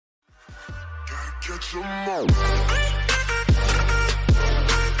Catch 'em all.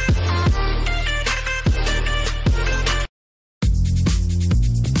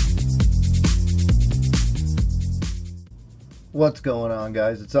 What's going on,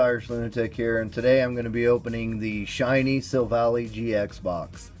 guys? It's Irishlunatic here, and today I'm going to be opening the shiny Silvally GX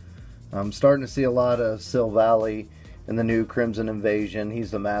Box. I'm starting to see a lot of Silvally in the new Crimson Invasion. He's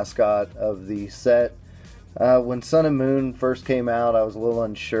the mascot of the set. When Sun and Moon first came out, I was a little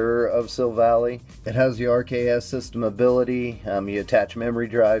unsure of Silvally. It has the RKS system ability. You attach memory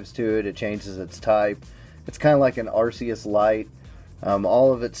drives to it. It changes its type. It's kind of like an Arceus Lite.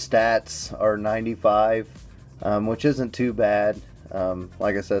 All of its stats are 95. Which isn't too bad.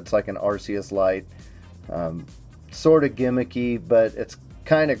 Like I said, it's like an Arceus Lite. Sort of gimmicky, but it's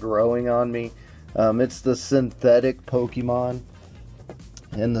kind of growing on me. It's the synthetic Pokemon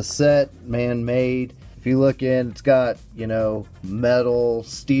in the set, man-made. If you look in, it's got, you know, metal,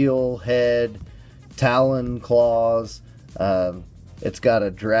 steel head, talon claws. It's got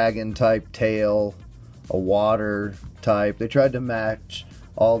a dragon type tail, a water type. They tried to match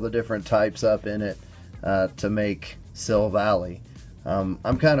all the different types up in it to make Silvally. I'm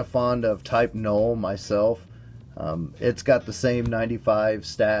kind of fond of type Null myself. It's got the same 95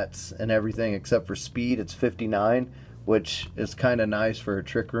 stats and everything except for speed. It's 59, which is kind of nice for a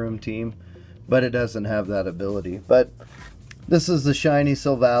Trick Room team, but it doesn't have that ability. But this is the shiny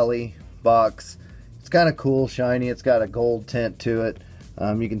Silvally box. It's kind of cool, shiny. It's got a gold tint to it.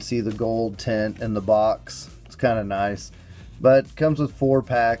 You can see the gold tint in the box. It's kind of nice. But comes with 4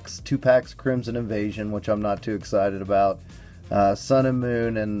 packs, 2 packs of Crimson Invasion, which I'm not too excited about, Sun and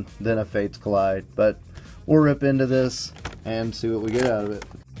Moon, and then a Fates Collide. But we'll rip into this and see what we get out of it.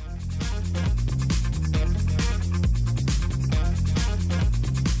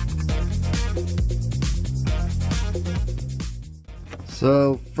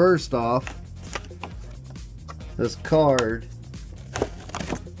 So first off, this card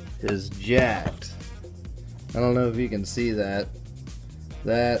is jacked. I don't know if you can see that.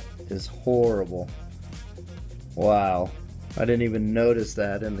 That is horrible. Wow. I didn't even notice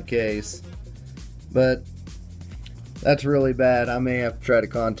that in the case. But that's really bad. I may have to try to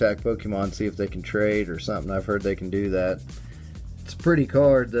contact Pokemon, see if they can trade or something. I've heard they can do that. It's a pretty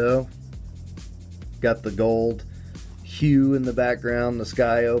card though. Got the gold hue in the background, the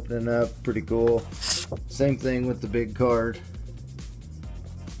sky opening up. Pretty cool. Same thing with the big card.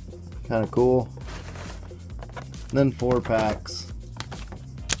 Kind of cool. Then 4 packs.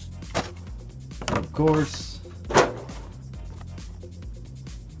 And of course,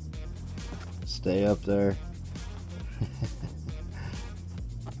 stay up there.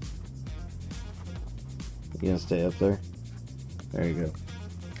 You gonna stay up there? There you go.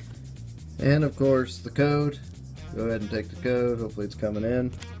 And of course, the code. Go ahead and take the code. Hopefully it's coming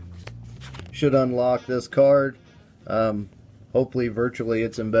in. Should unlock this card. Hopefully, virtually,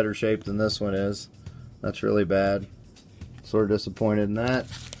 it's in better shape than this one is. That's really bad. Sort of disappointed in that.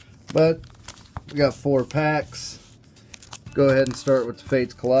 But we got 4 packs. Go ahead and start with the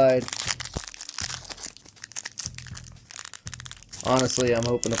Fates Collide. Honestly, I'm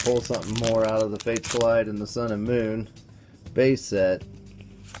hoping to pull something more out of the Fates Collide and the Sun and Moon base set.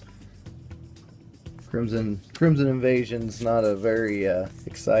 Crimson Invasion's not a very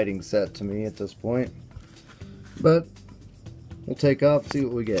exciting set to me at this point. But we'll take off, see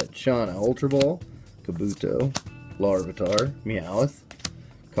what we get. Shauna, Ultra Ball, Kabuto, Larvitar, Meowth,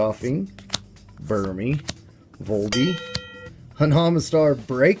 Coughing, Burmy, Volby, Hanamistar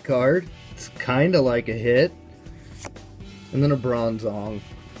break card. It's kind of like a hit. And then a Bronzong.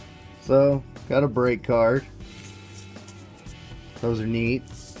 So, got a break card. Those are neat.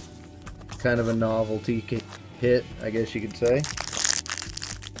 Kind of a novelty hit, I guess you could say.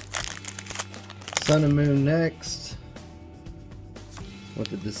 Sun and Moon next. With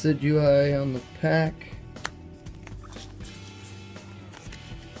the Decidueye on the pack.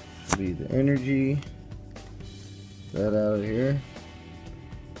 Be the energy. That out of here.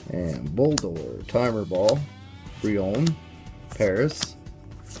 And Boldor, Timer Ball, Brion, Paris,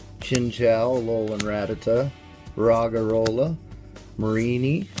 Chinchou, Alolan Rattata, Ragarola,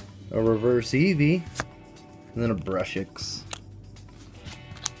 Marini, a Reverse Eevee, and then a Brushix.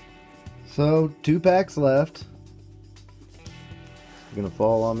 So 2 packs left. Gonna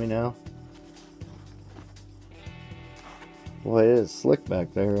fall on me now. Boy, it is slick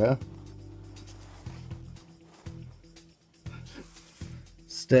back there, huh?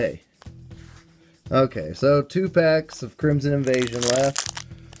 Stay. Okay, so 2 packs of Crimson Invasion left.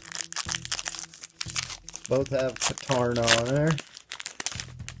 Both have Katarna on there.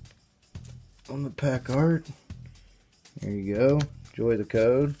 On the pack art. There you go. Enjoy the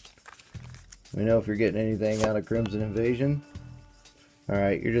code. Let me know if you're getting anything out of Crimson Invasion.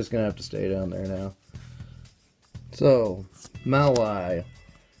 Alright, you're just going to have to stay down there now. So, Maui,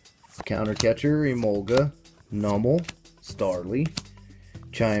 Counter Catcher, Emolga, Nummel, Starly,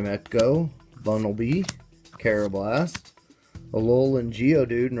 Chimecho, Bunnelby, Carablast, Alolan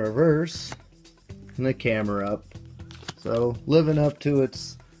Geodude in reverse, and the camera up. So, living up to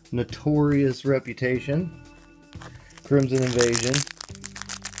its notorious reputation. Crimson Invasion.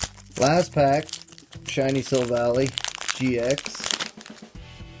 Last pack, Shiny Silvally GX.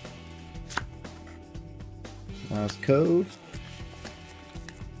 Last code.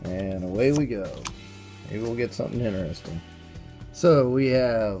 And away we go. Maybe we'll get something interesting. So we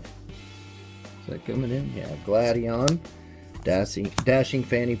have, is that coming in? Yeah, Gladion, Dashing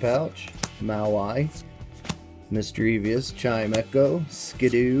Fanny Pouch, Maui, Mischievous, Chimecho,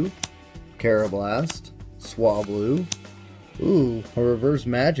 Skidoo, Carablast, Swablu, ooh, a reverse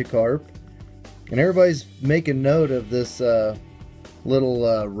Magikarp, and everybody's making note of this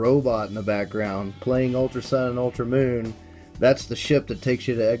little robot in the background playing Ultra Sun and Ultra Moon. That's the ship that takes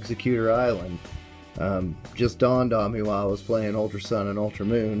you to Executor Island. Just dawned on me while I was playing Ultra Sun and Ultra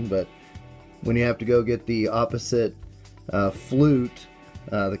Moon, but when you have to go get the opposite flute,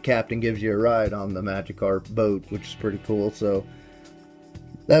 the captain gives you a ride on the Magikarp boat, which is pretty cool. So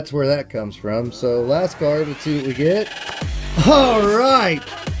that's where that comes from. So last card, let's see what we get. Alright!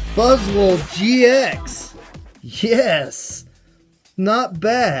 Buzzwole GX! Yes! Not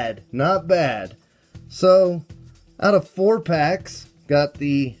bad, not bad. So, out of 4 packs, got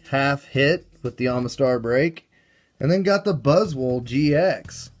the half hit with the Amistar break, and then got the Buzzwole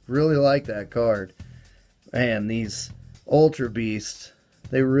GX. Really like that card. Man, these Ultra Beasts,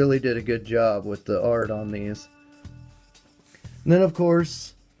 they really did a good job with the art on these. And then, of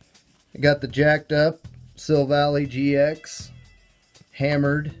course, I got the jacked up Silvally GX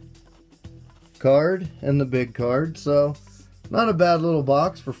hammered card and the big card. So, not a bad little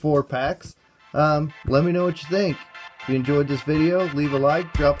box for 4 packs. Let me know what you think. If you enjoyed this video, leave a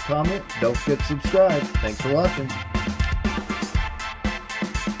like, drop a comment. Don't forget to subscribe. Thanks for watching.